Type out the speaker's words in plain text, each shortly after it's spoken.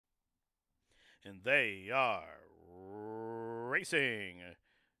and they are racing.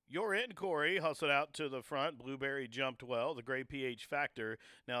 You're in, Corey. Hustled out to the front. Blueberry jumped well. The Gray PH Factor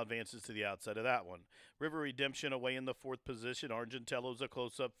now advances to the outside of that one. River Redemption away in the fourth position. Argentello's a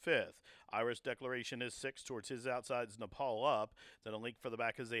close up fifth. Iris Declaration is sixth. Towards his outsides, Nepal up. Then a link for the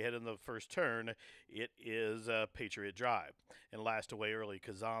back as they head in the first turn. It is Patriot Drive. And last away early,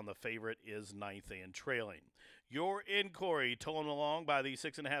 Kazan, the favorite, is ninth and trailing. You're in, Corey. Tolling along by the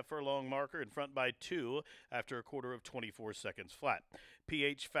 6.5 furlong marker in front by two after a quarter of 24 seconds flat.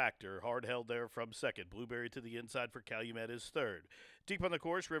 PH Factor, hard held there from second. Blueberry to the inside for Calumet is third. Deep on the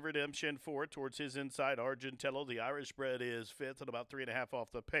course, River Redemption fourth. Towards his inside, Argentello. The Irish bred is fifth and about 3.5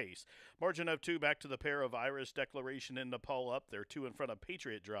 off the pace. Margin of two back to the pair of Iris Declaration and Nepal up. They're two in front of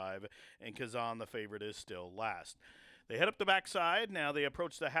Patriot Drive, and Kazan, the favorite, is still last. They head up the backside. Now they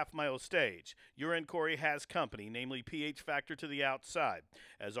approach the half-mile stage. Urin Corey has company, namely PH Factor to the outside,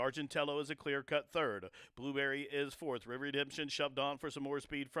 as Argentello is a clear-cut third. Blueberry is fourth. River Redemption shoved on for some more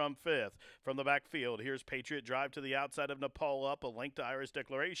speed from fifth. From the backfield, here's Patriot Drive to the outside of Nepal up, a length to Iris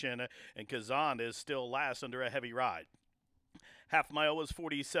Declaration, and Kazan is still last under a heavy ride. Half mile was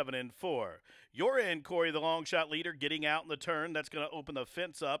 47 and 4. You're in, Corey, the long shot leader, getting out in the turn. That's going to open the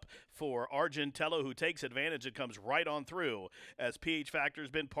fence up for Argentello, who takes advantage and comes right on through as PH Factor's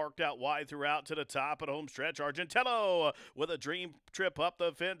been parked out wide throughout to the top at home stretch. Argentello with a dream trip up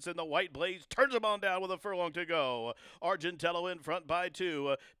the fence in the white blaze turns him on down with a furlong to go. Argentello in front by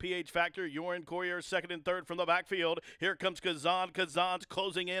two. PH Factor, you're in, Corey, are second and third from the backfield. Here comes Kazan. Kazan's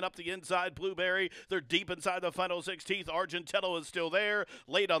closing in up the inside. Blueberry, they're deep inside the final 16th. Argentello is still there.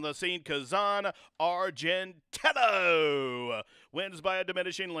 Late on the scene, Kazan. Argentello wins by a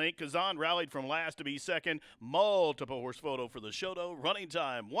diminishing length. Kazan rallied from last to be second. Multiple horse photo for the Shoto. Running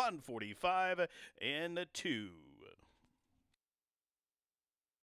time 1:45 and 2.